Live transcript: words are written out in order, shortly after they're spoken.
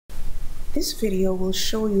This video will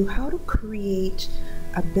show you how to create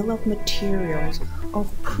a bill of materials of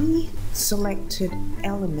pre-selected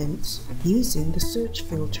elements using the search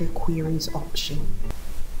filter queries option.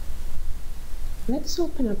 Let's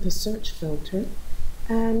open up the search filter,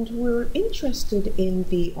 and we're interested in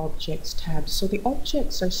the objects tab. So the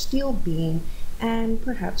objects are steel beam and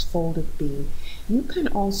perhaps folded beam. You can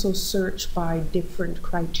also search by different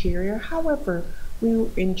criteria. However, we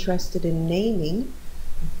were interested in naming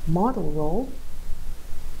model roll,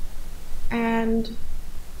 and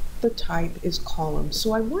the type is column.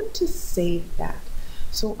 So I want to save that.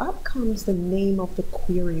 So up comes the name of the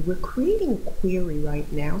query. We're creating a query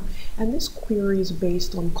right now, and this query is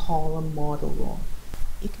based on column model roll.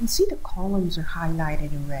 You can see the columns are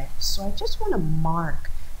highlighted in red. So I just want to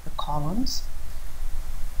mark the columns,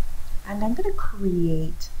 and I'm going to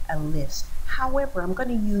create a list. However, I'm going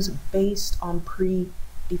to use based on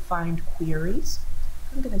predefined queries.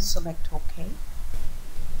 I'm going to select OK.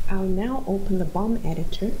 I'll now open the BOM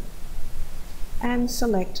editor and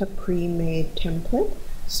select a pre-made template.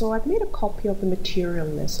 So I've made a copy of the material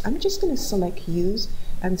list. I'm just going to select use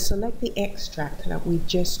and select the extract that we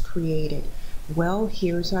just created. Well,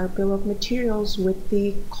 here's our bill of materials with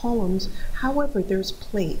the columns. However, there's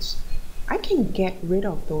plates. I can get rid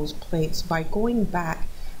of those plates by going back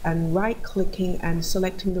and right-clicking and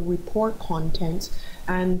selecting the report contents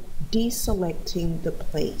and deselecting the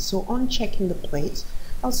plate. So unchecking the plates,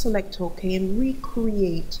 I'll select OK and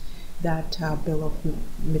recreate that bill of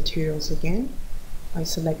materials again by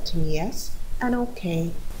selecting yes and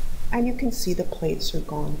OK, and you can see the plates are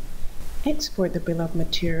gone. Export the bill of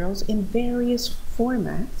materials in various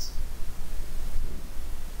formats,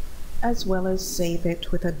 as well as save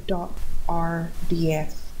it with a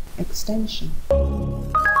 .rdf extension.